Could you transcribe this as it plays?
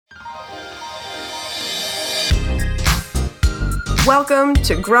Welcome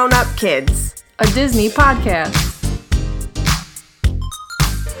to Grown Up Kids, a Disney podcast.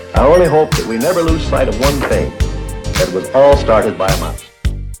 I only hope that we never lose sight of one thing, that it was all started by a mouse.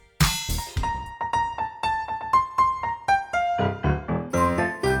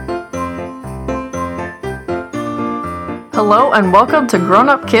 Hello and welcome to Grown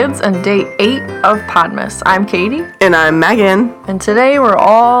Up Kids and Day 8 of Podmas. I'm Katie. And I'm Megan. And today we're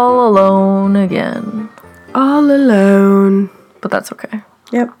all alone again. All alone. But that's okay.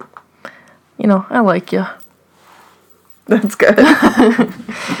 Yep. You know, I like you. That's good.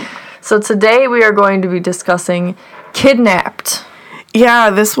 So today we are going to be discussing Kidnapped. Yeah,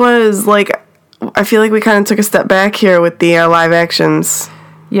 this was I feel like we kind of took a step back here with the live actions.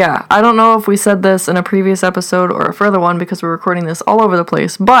 Yeah, I don't know if we said this in a previous episode or a further one because we're recording this all over the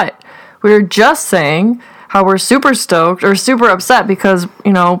place, but we were just saying how we're super stoked or super upset because,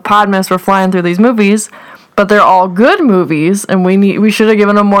 you know, Podmas were flying through these movies, but they're all good movies and we should have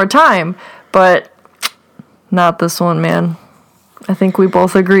given them more time, but not this one, man. I think we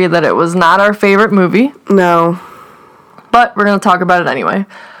both agree that it was not our favorite movie. No. But we're going to talk about it anyway.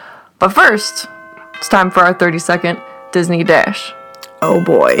 But first, it's time for our 30-second Disney Dash. Oh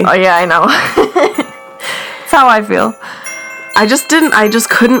boy. Oh yeah, I know. That's how I feel. I just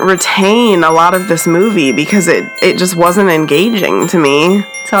couldn't retain a lot of this movie because it just wasn't engaging to me.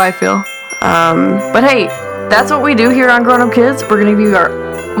 That's how I feel. But hey, that's what we do here on Grown Up Kids. We're going to give you our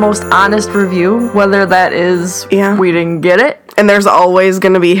most honest review, whether that is we didn't get it. And there's always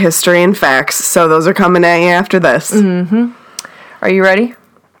going to be history and facts, so those are coming at you after this. Mm-hmm. Are you ready?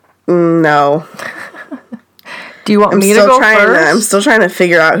 No. Do you want me to go first? I'm still trying to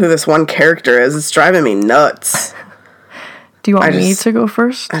figure out who this one character is. It's driving me nuts. Do you want me to go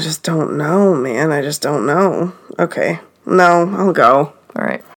first? I just don't know, man. I just don't know. Okay. No, I'll go. All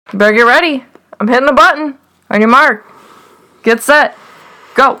right. You better get ready. I'm hitting the button. On your mark. Get set.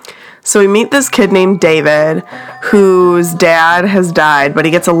 Go. So we meet this kid named David, whose dad has died, but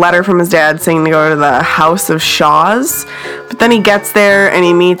he gets a letter from his dad saying to go to the House of Shaws. But then he gets there and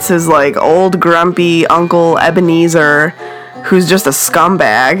he meets his old grumpy uncle Ebenezer, who's just a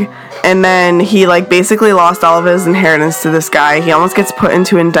scumbag. And then he basically lost all of his inheritance to this guy. He almost gets put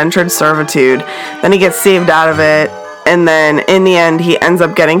into indentured servitude. Then he gets saved out of it. And then in the end, he ends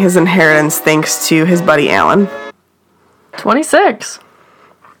up getting his inheritance thanks to his buddy Alan. 26.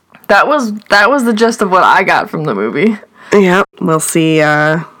 That was the gist of what I got from the movie. Yep. We'll see.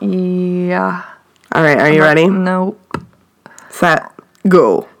 Yeah. All right. Are you ready? Nope. Set.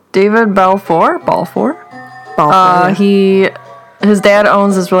 Go. David Balfour. His dad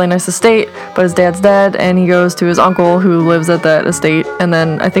owns this really nice estate, but his dad's dead, and he goes to his uncle who lives at that estate, and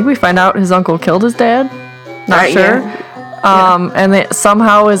then I think we find out his uncle killed his dad. Not sure. Yeah. And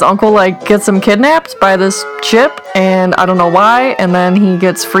somehow his uncle gets him kidnapped by this chip, and I don't know why, and then he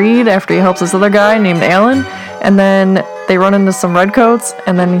gets freed after he helps this other guy named Alan, and then they run into some redcoats,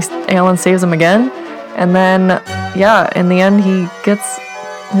 and then Alan saves him again, and then, in the end he gets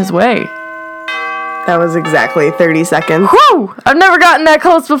his way. That was exactly 30 seconds. Whew! I've never gotten that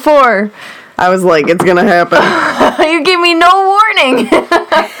close before. I was like, it's gonna happen. You gave me no warning.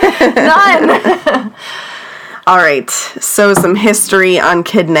 None. All right, so some history on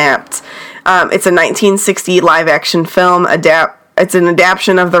Kidnapped. It's a 1960 live-action film. It's an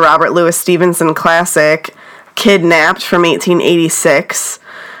adaptation of the Robert Louis Stevenson classic Kidnapped from 1886.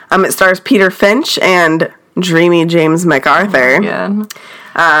 It stars Peter Finch and dreamy James MacArthur.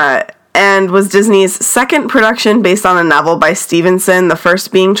 And was Disney's second production based on a novel by Stevenson, the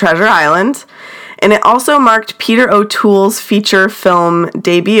first being Treasure Island. And it also marked Peter O'Toole's feature film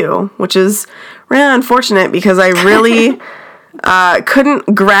debut, which is really unfortunate because I really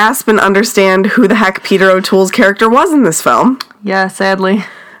couldn't grasp and understand who the heck Peter O'Toole's character was in this film. Yeah, sadly.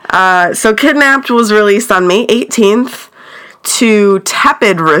 So Kidnapped was released on May 18th to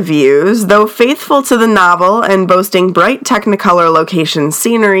tepid reviews. Though faithful to the novel and boasting bright Technicolor location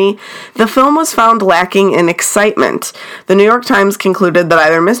scenery, the film was found lacking in excitement. The New York Times concluded that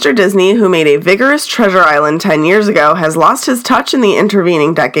either Mr. Disney, who made a vigorous Treasure Island 10 years ago, has lost his touch in the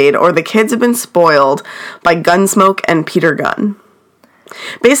intervening decade, or the kids have been spoiled by Gunsmoke and Peter Gunn.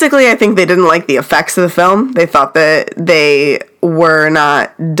 Basically, I think they didn't like the effects of the film. They thought that they were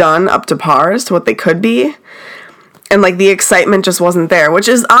not done up to par as to what they could be. And, the excitement just wasn't there, which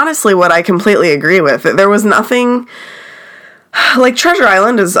is honestly what I completely agree with. There was nothing... Treasure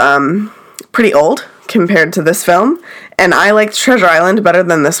Island is pretty old compared to this film, and I liked Treasure Island better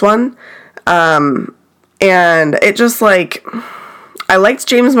than this one. And it just, I liked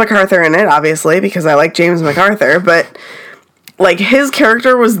James MacArthur in it, obviously, because I like James MacArthur, but, his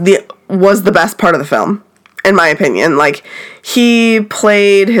character was the best part of the film. in my opinion. Like, he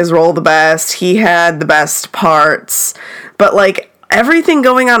played his role the best. He had the best parts. But, like, everything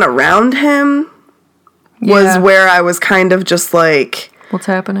going on around him was where I was kind of just like... What's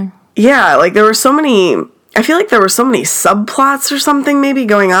happening? Yeah, like, there were so many... I feel like there were so many subplots or something maybe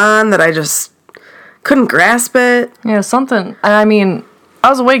going on that I just couldn't grasp it. Yeah, something... I mean, I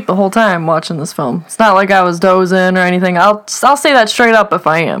was awake the whole time watching this film. It's not like I was dozing or anything. I'll say that straight up if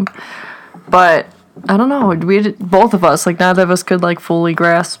I am. But... I don't know. Both of us, like, neither of us could, like, fully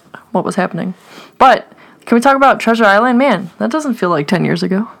grasp what was happening. But, can we talk about Treasure Island? Man, that doesn't feel like 10 years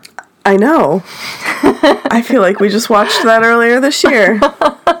ago. I know. I feel like we just watched that earlier this year.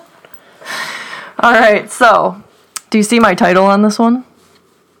 Alright, so, do you see my title on this one?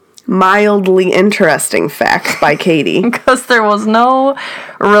 Mildly Interesting Facts by Katie. Because there was no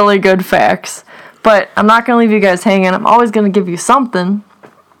really good facts. But I'm not going to leave you guys hanging. I'm always going to give you something.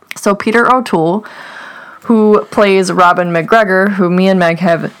 So Peter O'Toole, who plays Robin McGregor, who me and Meg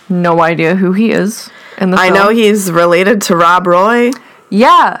have no idea who he is in the film. I know he's related to Rob Roy.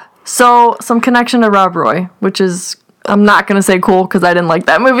 Yeah. So some connection to Rob Roy, which is, I'm not going to say cool because I didn't like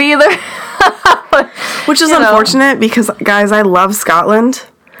that movie either. Which is unfortunate because, guys, I love Scotland.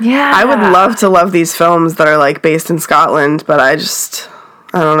 Yeah. I would love to love these films that are, like, based in Scotland, but I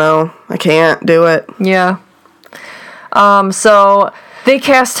don't know. I can't do it. Yeah. So... They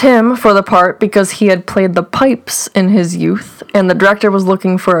cast him for the part because he had played the pipes in his youth, and the director was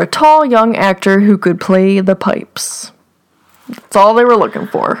looking for a tall, young actor who could play the pipes. That's all they were looking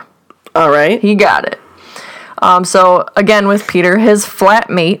for. All right. He got it. So, again, with Peter, his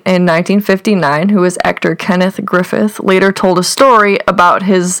flatmate in 1959, who was actor Kenneth Griffith, later told a story about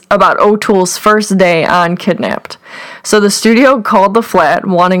O'Toole's first day on Kidnapped. So the studio called the flat,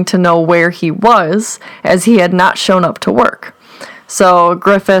 wanting to know where he was, as he had not shown up to work. So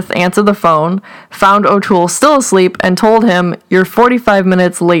Griffith answered the phone, found O'Toole still asleep, and told him, "You're 45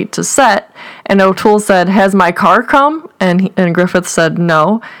 minutes late to set." And O'Toole said, "Has my car come?" And Griffith said,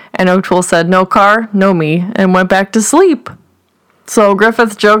 "No." And O'Toole said, "No car, no me," and went back to sleep. So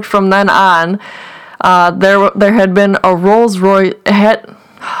Griffith joked from then on, there had been a Rolls Royce... There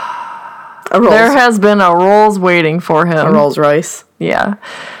has been a Rolls waiting for him. A Rolls Royce. Yeah.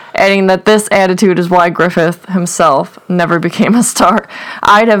 Adding that this attitude is why Griffith himself never became a star.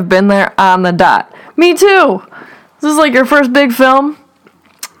 I'd have been there on the dot. Me too! This is like your first big film?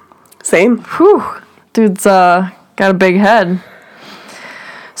 Same. Whew. Dude's got a big head.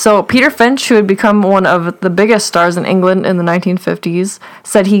 So Peter Finch, who had become one of the biggest stars in England in the 1950s,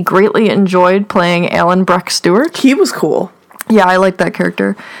 said he greatly enjoyed playing Alan Breck Stewart. He was cool. Yeah, I like that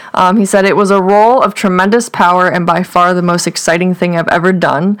character. He said it was a role of tremendous power and by far the most exciting thing I've ever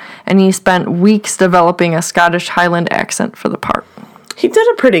done, and he spent weeks developing a Scottish Highland accent for the part. He did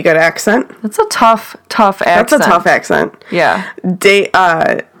a pretty good accent. That's a tough accent. That's a tough accent. Yeah.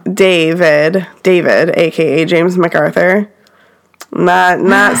 David, a.k.a. James MacArthur,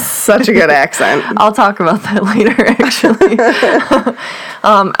 not such a good accent. I'll talk about that later, actually.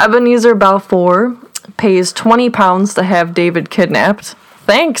 Ebenezer Balfour pays £20 to have David kidnapped.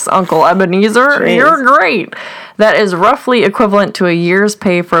 Thanks, Uncle Ebenezer. Jeez. You're great. That is roughly equivalent to a year's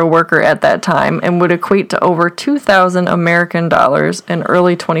pay for a worker at that time and would equate to over 2,000 American dollars in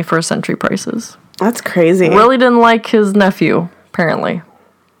early 21st century prices. That's crazy. Really didn't like his nephew, apparently.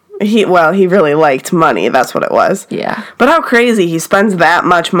 He really liked money. That's what it was. Yeah. But how crazy he spends that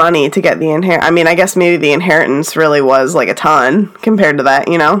much money to get the inheritance. I mean, I guess maybe the inheritance really was like a ton compared to that,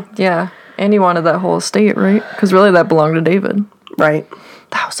 you know? Yeah. And he wanted that whole estate, right? Because really that belonged to David. Right.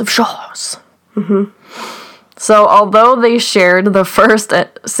 The House of Shaws. Mm-hmm. So, although they shared the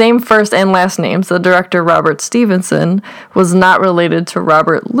same first and last names, the director Robert Stevenson was not related to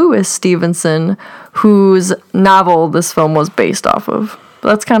Robert Louis Stevenson, whose novel this film was based off of. But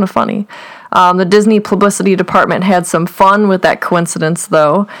that's kind of funny. The Disney publicity department had some fun with that coincidence,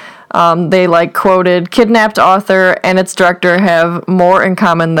 though. They quoted, "Kidnapped author and its director have more in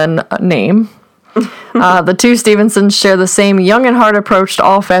common than a name." The two Stevensons share the same young and hard approach to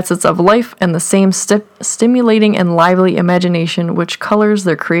all facets of life and the same stimulating and lively imagination which colors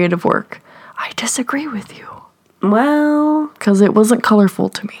their creative work. I disagree with you. Well, because it wasn't colorful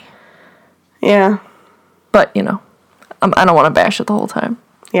to me. Yeah. But, I don't want to bash it the whole time.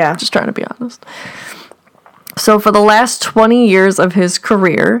 Yeah. Just trying to be honest. So for the last 20 years of his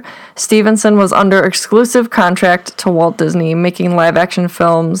career, Stevenson was under exclusive contract to Walt Disney, making live-action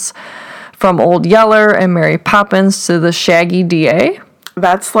films from Old Yeller and Mary Poppins to the Shaggy DA.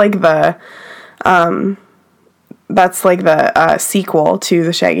 That's like the sequel to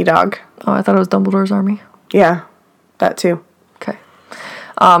the Shaggy Dog. Oh, I thought it was Dumbledore's Army. Yeah, that too. Okay.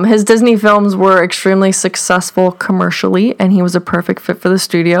 His Disney films were extremely successful commercially, and he was a perfect fit for the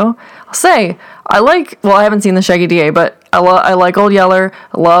studio. I'll say, I haven't seen the Shaggy DA, but I like Old Yeller.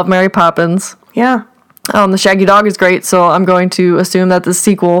 I love Mary Poppins. Yeah. The Shaggy Dog is great, so I'm going to assume that the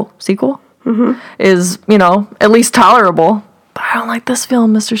sequel is, at least tolerable. But I don't like this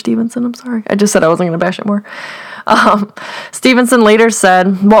film, Mr. Stevenson. I'm sorry. I just said I wasn't going to bash it more. Stevenson later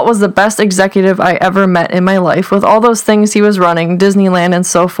said, "What was the best executive I ever met in my life? With all those things he was running, Disneyland and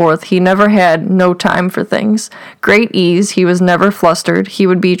so forth, he never had no time for things. Great ease, he was never flustered. He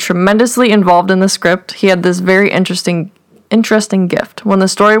would be tremendously involved in the script. He had this very interesting gift. When the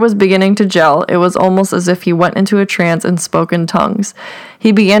story was beginning to gel, it was almost as if he went into a trance and spoke in tongues.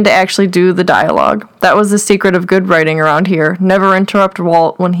 He began to actually do the dialogue. That was the secret of good writing around here. Never interrupt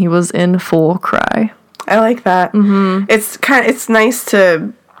Walt when he was in full cry." I like that. Mm-hmm. It's nice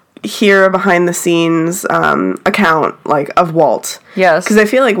to hear a behind the scenes account of Walt. Yes. Because I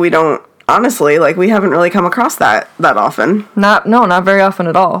feel like we don't, honestly, we haven't really come across that often. Not very often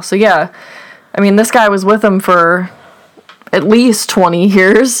at all. So yeah, I mean, this guy was with him for at least 20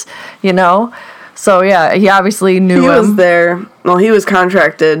 years, So yeah, he obviously knew him. He was there. Well, he was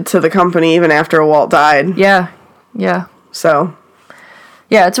contracted to the company even after Walt died. Yeah. So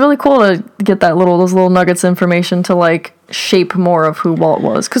yeah, it's really cool to get those little nuggets of information to shape more of who Walt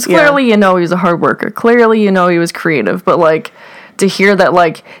was. Because clearly he was a hard worker. Clearly he was creative. But to hear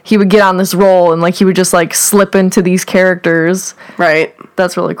that he would get on this role and he would just slip into these characters. Right.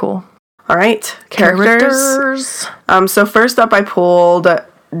 That's really cool. All right. Characters. So first up I pulled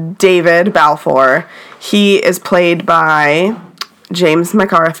David Balfour. He is played by James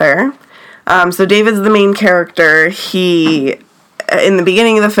MacArthur. So David's the main character. In the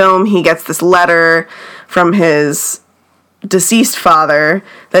beginning of the film, he gets this letter from his deceased father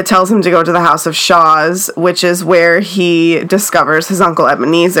that tells him to go to the House of Shaws, which is where he discovers his Uncle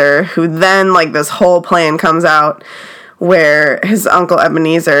Ebenezer, who then, this whole plan comes out where his Uncle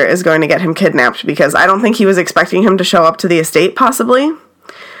Ebenezer is going to get him kidnapped, because I don't think he was expecting him to show up to the estate, possibly.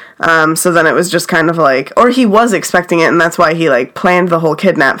 So then it was just kind of or he was expecting it, and that's why he, planned the whole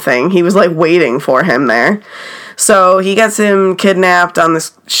kidnap thing. He was, waiting for him there. So he gets him kidnapped on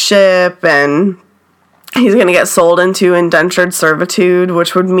this ship, and he's going to get sold into indentured servitude,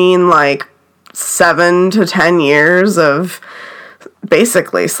 which would mean, 7 to 10 years of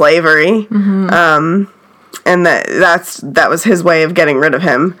basically slavery. Mm-hmm. And that was his way of getting rid of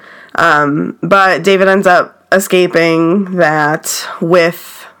him. But David ends up escaping that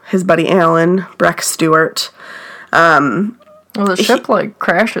with his buddy Alan, Breck Stewart. Well, the ship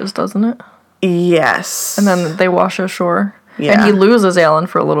crashes, doesn't it? Yes. And then they wash ashore. Yeah. And he loses Alan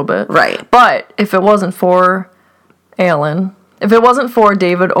for a little bit. Right. But if it wasn't for Alan, if it wasn't for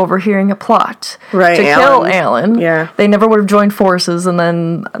David overhearing a plot to kill Alan, they never would have joined forces, and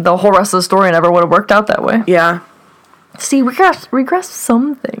then the whole rest of the story never would have worked out that way. Yeah. See, we grasp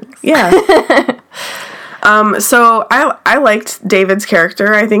some things. Yeah. So I liked David's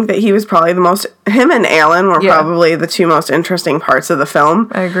character. I think that he was probably him and Alan were probably the two most interesting parts of the film.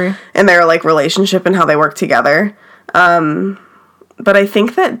 I agree. And their relationship and how they work together. But I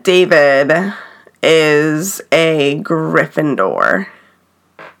think that David is a Gryffindor.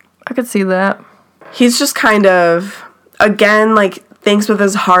 I could see that. He's just kind of, again, thinks with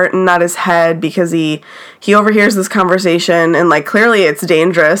his heart and not his head, because he overhears this conversation, and clearly it's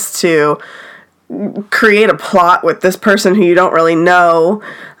dangerous to create a plot with this person who you don't really know,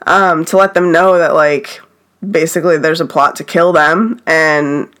 to let them know that basically there's a plot to kill them,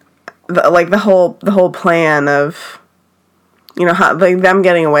 and the whole plan of how them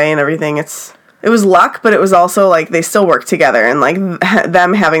getting away and everything. It was luck, but it was also they still worked together, and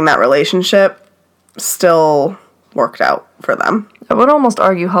them having that relationship still worked out for them. I would almost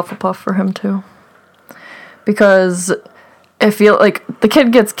argue Hufflepuff for him too, because I feel the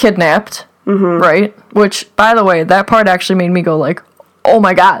kid gets kidnapped. Mm-hmm. Right? Which, by the way, that part actually made me go oh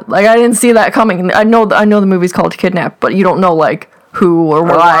my god, I didn't see that coming. I know the movie's called Kidnap, but you don't know who or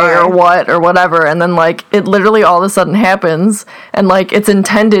why or what or whatever, and then it literally all of a sudden happens, and it's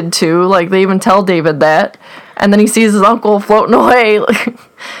intended to, they even tell David that, and then he sees his uncle floating away.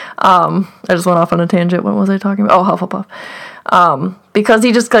 I just went off on a tangent. What was I talking about? Oh, Hufflepuff. Because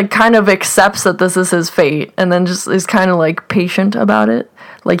he just kind of accepts that this is his fate, and then just is kind of patient about it.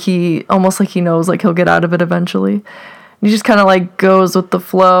 He almost he knows he'll get out of it eventually. And he just kind of goes with the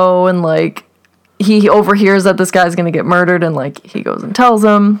flow, and he overhears that this guy's gonna get murdered, and he goes and tells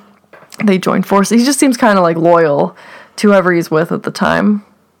him. They join forces. He just seems kind of loyal to whoever he's with at the time.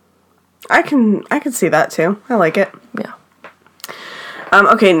 I can see that too. I like it. Yeah.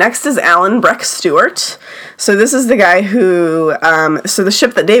 Okay, next is Alan Breck Stewart. So this is the guy who, so the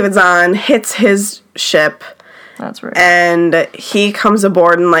ship that David's on hits his ship. That's right. And he comes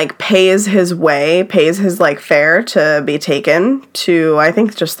aboard and, like, pays his like, fare to be taken to, I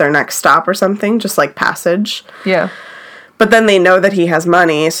think, just their next stop or something, just, like, passage. Yeah. But then they know that he has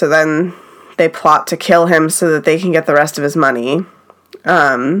money, so then they plot to kill him so that they can get the rest of his money.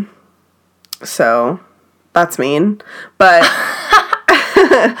 So that's mean. But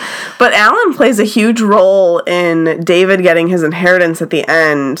but Alan plays a huge role in David getting his inheritance at the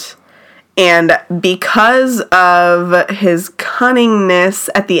end. And because of his cunningness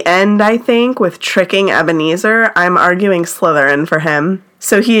at the end, I think, with tricking Ebenezer, I'm arguing Slytherin for him.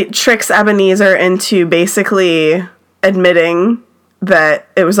 So he tricks Ebenezer into basically admitting that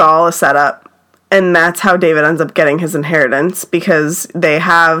it was all a setup. And that's how David ends up getting his inheritance, because they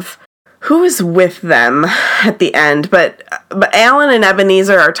have... Who is with them at the end? But Alan and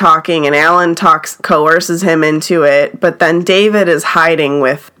Ebenezer are talking, and Alan coerces him into it. But then David is hiding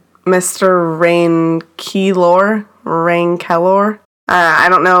with Mr. Rain-Kellor. I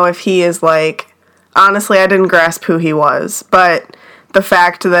don't know if he is, like... Honestly, I didn't grasp who he was. But the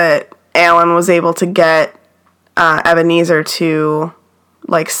fact that Alan was able to get Ebenezer to,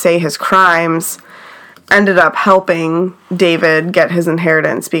 like, say his crimes ended up helping David get his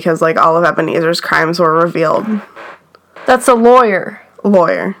inheritance, because, like, all of Ebenezer's crimes were revealed. That's a lawyer.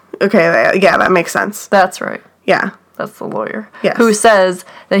 Okay, yeah, that makes sense. That's right. Yeah. That's the lawyer. Yes. Who says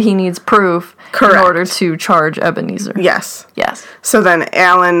that he needs proof Correct. in order to charge Ebenezer. Yes. Yes. So then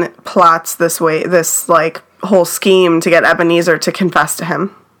Alan plots this like, whole scheme to get Ebenezer to confess to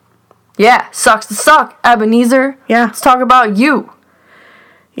him. Yeah. Sucks to suck, Ebenezer. Yeah. Let's talk about you.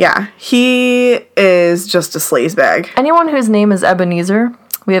 Yeah. He is just a sleazebag. Anyone whose name is Ebenezer,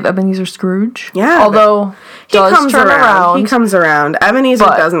 we have Ebenezer Scrooge. Yeah. Although He does comes turn around. He comes around. Ebenezer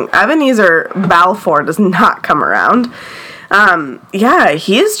doesn't. Ebenezer Balfour does not come around. Yeah,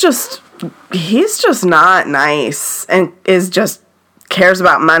 he's just not nice, and cares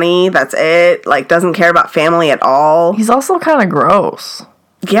about money. That's it. Like, doesn't care about family at all. He's also kind of gross.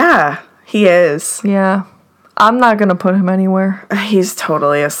 Yeah, he is. Yeah. I'm not going to put him anywhere. He's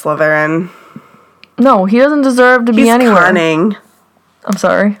totally a Slytherin. No, he doesn't deserve to be anywhere. He's cunning. I'm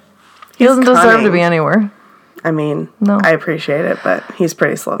sorry. He doesn't deserve to be anywhere. I mean, no. I appreciate it, but he's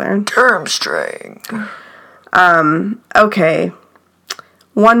pretty Slytherin. Durmstrang. Okay.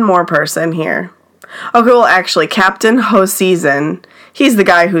 One more person here. Okay, well, actually, Captain Hoseason, he's the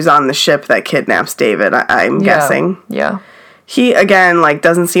guy who's on the ship that kidnaps David, I'm guessing. Yeah. He, again, like,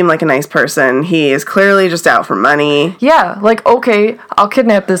 doesn't seem like a nice person. He is clearly just out for money. Yeah, like, okay, I'll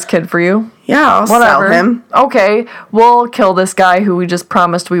kidnap this kid for you. Yeah, I'll sell him. Okay, we'll kill this guy who we just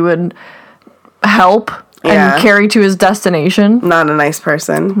promised we would help and carry to his destination. Not a nice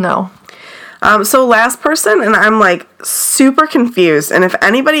person. No. So last person, and I'm, like, super confused. And if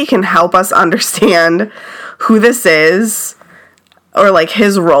anybody can help us understand who this is, or, like,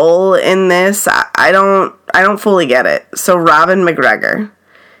 his role in this, I don't fully get it. So Robin McGregor.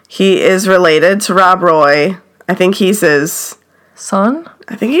 He is related to Rob Roy. I think he's his... Son?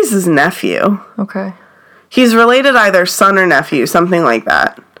 I think he's his nephew. Okay. He's related either son or nephew, something like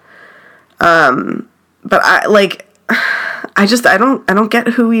that. But I don't get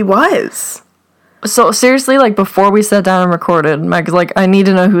who he was. So seriously, like, before we sat down and recorded, Meg's like, I need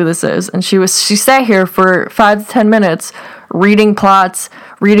to know who this is. And she sat here for 5 to 10 minutes reading plots,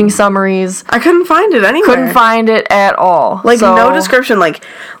 reading summaries. I couldn't find it anywhere. Couldn't find it at all. Like, no description. Like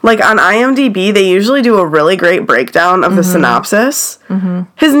on IMDb, they usually do a really great breakdown of the synopsis. Mm-hmm.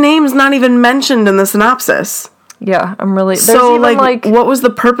 His name's not even mentioned in the synopsis. Yeah, I'm really... So, like, what was the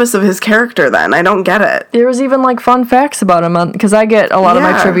purpose of his character then? I don't get it. There was even, like, fun facts about him, because I get a lot of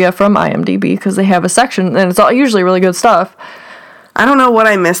my trivia from IMDb, because they have a section, and it's all usually really good stuff. I don't know what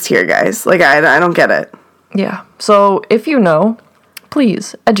I missed here, guys. Like, I don't get it. Yeah. So, if you know,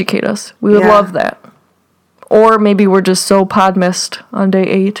 please educate us. We would love that. Or maybe we're just so pod-missed on day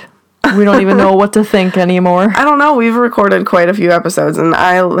 8. We don't even know what to think anymore. I don't know. We've recorded quite a few episodes, and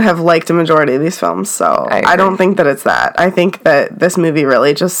I have liked a majority of these films, so I don't think that it's that. I think that this movie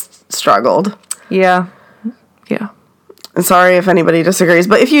really just struggled. Yeah. Yeah. I'm sorry if anybody disagrees,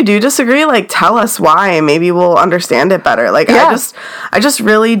 but if you do disagree, like, tell us why. Maybe we'll understand it better. Like, I just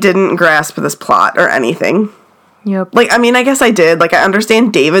really didn't grasp this plot or anything. Yep. Like, I mean, I guess I did. Like, I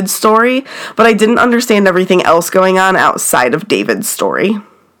understand David's story, but I didn't understand everything else going on outside of David's story.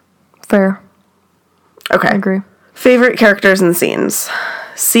 Fair. Okay. I agree. Favorite characters and scenes.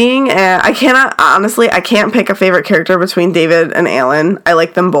 I can't pick a favorite character between David and Alan. I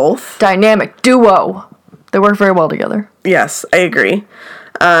like them both. Dynamic duo. They work very well together. Yes, I agree.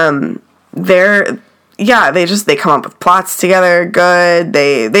 They come up with plots together. Good.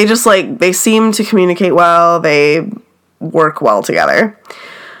 They just like, they seem to communicate well. They work well together.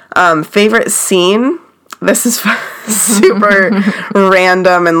 Favorite scene. This is super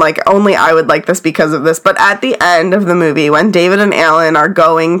random and like only I would like this because of this. But at the end of the movie, when David and Alan are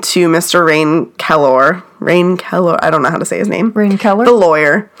going to Mr. Rain Keller, I don't know how to say his name. Rain Keller? The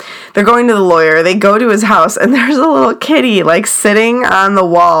lawyer. They're going to the lawyer. They go to his house and there's a little kitty like sitting on the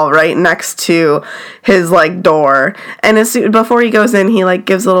wall right next to his like door. And before he goes in, he like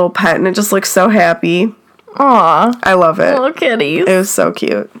gives a little pet and it just looks so happy. Aw. I love it. Little kitties. It was so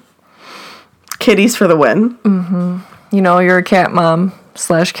cute. Kitties for the win. Mm-hmm. You know, you're a cat mom /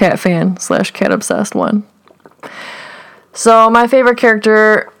 cat fan / cat obsessed one. So my favorite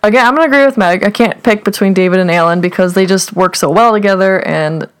character, again, I'm going to agree with Meg. I can't pick between David and Alan because they just work so well together,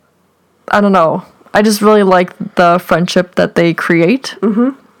 and I don't know. I just really like the friendship that they create.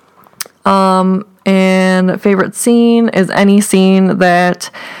 Mm-hmm. And favorite scene is any scene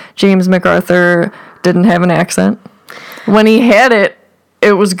that James MacArthur didn't have an accent. When he had it,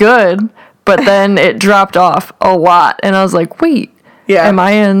 it was good. But then it dropped off a lot. And I was like, wait, am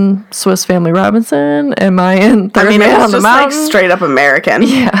I in Swiss Family Robinson? Am I in Third Man on the Mountain? Like straight up American.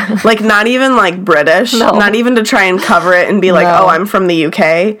 Yeah. Like not even like British. No. Not even to try and cover it and be like, oh, I'm from the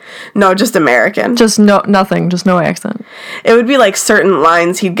UK. No, just American. Just nothing. Just no accent. It would be like certain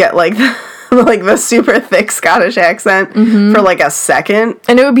lines he'd get like like the super thick Scottish accent for like a second.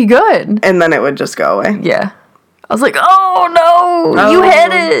 And it would be good. And then it would just go away. Yeah. I was like, oh, no, you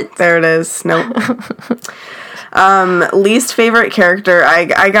had it. There it is. Nope. Least favorite character,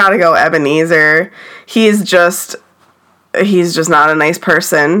 I gotta go Ebenezer. He's just not a nice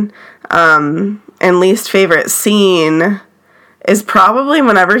person. And least favorite scene is probably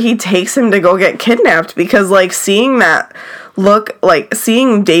whenever he takes him to go get kidnapped, because like seeing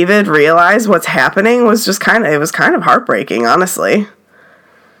David realize what's happening was just kind of heartbreaking, honestly.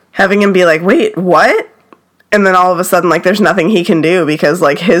 Having him be like, wait, what? And then all of a sudden, like, there's nothing he can do because,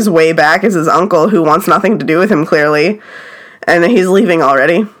 like, his way back is his uncle who wants nothing to do with him, clearly. And he's leaving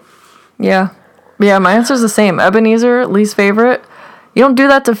already. Yeah. Yeah, my answer's the same. Ebenezer, least favorite. You don't do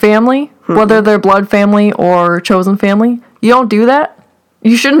that to family, whether they're blood family or chosen family. You don't do that.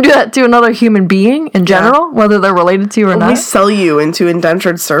 You shouldn't do that to another human being in general, whether they're related to you or not. We sell you into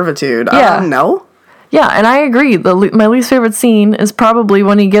indentured servitude. Yeah. No. Yeah, and I agree. My least favorite scene is probably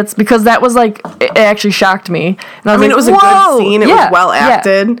when he gets, because that was like, it actually shocked me. And I mean, it was a good scene. It was well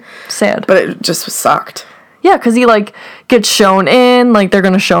acted. Yeah. Sad. But it just sucked. Yeah, because he like gets shown in, like they're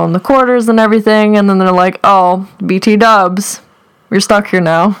going to show him the quarters and everything, and then they're like, oh, BT dubs, you're stuck here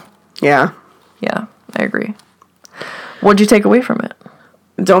now. Yeah. Yeah, I agree. What'd you take away from it?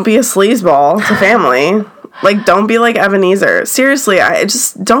 Don't be a sleazeball to family. Like, don't be like Ebenezer. Seriously, I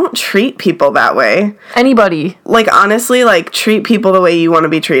just don't treat people that way. Anybody. Like, honestly, like, treat people the way you want to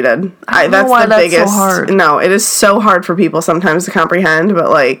be treated. I don't know why that's so hard. No, it is so hard for people sometimes to comprehend, but,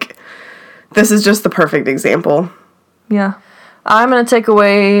 like, this is just the perfect example. Yeah. I'm going to take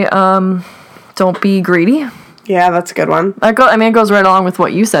away, don't be greedy. Yeah, that's a good one. It goes right along with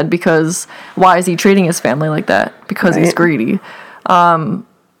what you said, because why is he treating his family like that? Because he's greedy.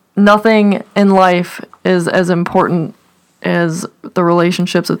 Nothing in life is as important as the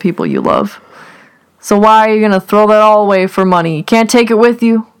relationships with people you love. So why are you going to throw that all away for money? You can't take it with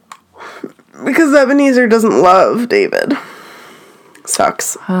you? Because Ebenezer doesn't love David.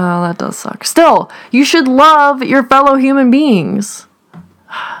 Sucks. Oh, that does suck. Still, you should love your fellow human beings.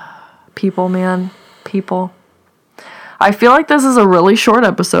 People, man. People. I feel like this is a really short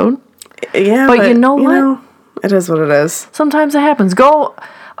episode. Yeah, but you know what? It is what it is. Sometimes it happens.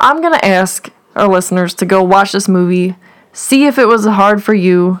 I'm going to ask our listeners to go watch this movie, see if it was hard for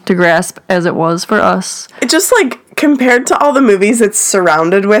you to grasp as it was for us. It just, like, compared to all the movies it's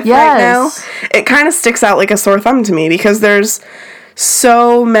surrounded with right now, it kind of sticks out like a sore thumb to me, because there's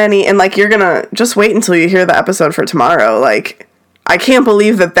so many, and, like, you're going to just wait until you hear the episode for tomorrow. Like, I can't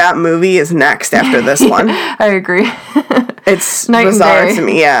believe that movie is next after this one. I agree. It's bizarre to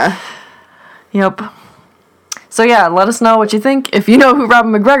me, yeah. Yep. So yeah, let us know what you think. If you know who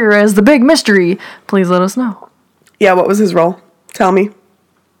Robin McGregor is, the big mystery, please let us know. Yeah, what was his role? Tell me.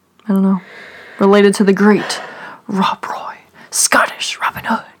 I don't know. Related to the great Rob Roy, Scottish Robin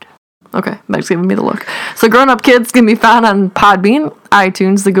Hood. Okay, Meg's giving me the look. So Grown Up Kids can be found on Podbean,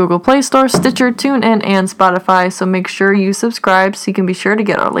 iTunes, the Google Play Store, Stitcher, TuneIn, and Spotify. So make sure you subscribe so you can be sure to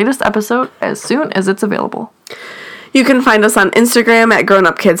get our latest episode as soon as it's available. You can find us on Instagram at Grown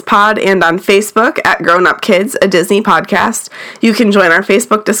Up Kids Pod and on Facebook at Grown Up Kids, a Disney podcast. You can join our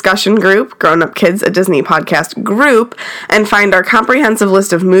Facebook discussion group, Grown Up Kids, a Disney podcast group, and find our comprehensive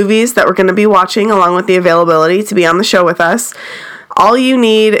list of movies that we're going to be watching along with the availability to be on the show with us. All you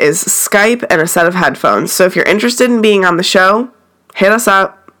need is Skype and a set of headphones. So if you're interested in being on the show, hit us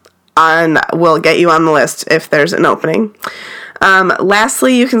up and we'll get you on the list if there's an opening.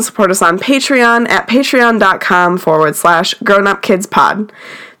 Lastly, you can support us on Patreon at patreon.com/grownupkidspod.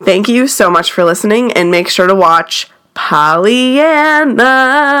 Thank you so much for listening, and make sure to watch Pollyanna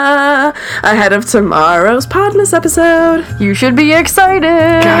ahead of tomorrow's Podmas episode. You should be excited.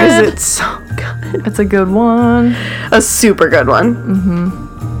 Guys, it's so good. It's a good one. A super good one.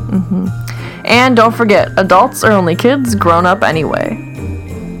 And don't forget, adults are only kids grown up anyway.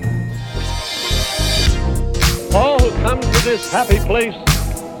 All who come to this happy place,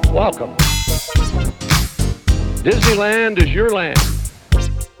 welcome. Disneyland is your land.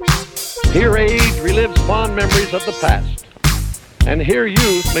 Here age relives fond memories of the past, and here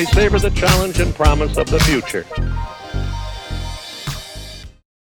youth may savor the challenge and promise of the future.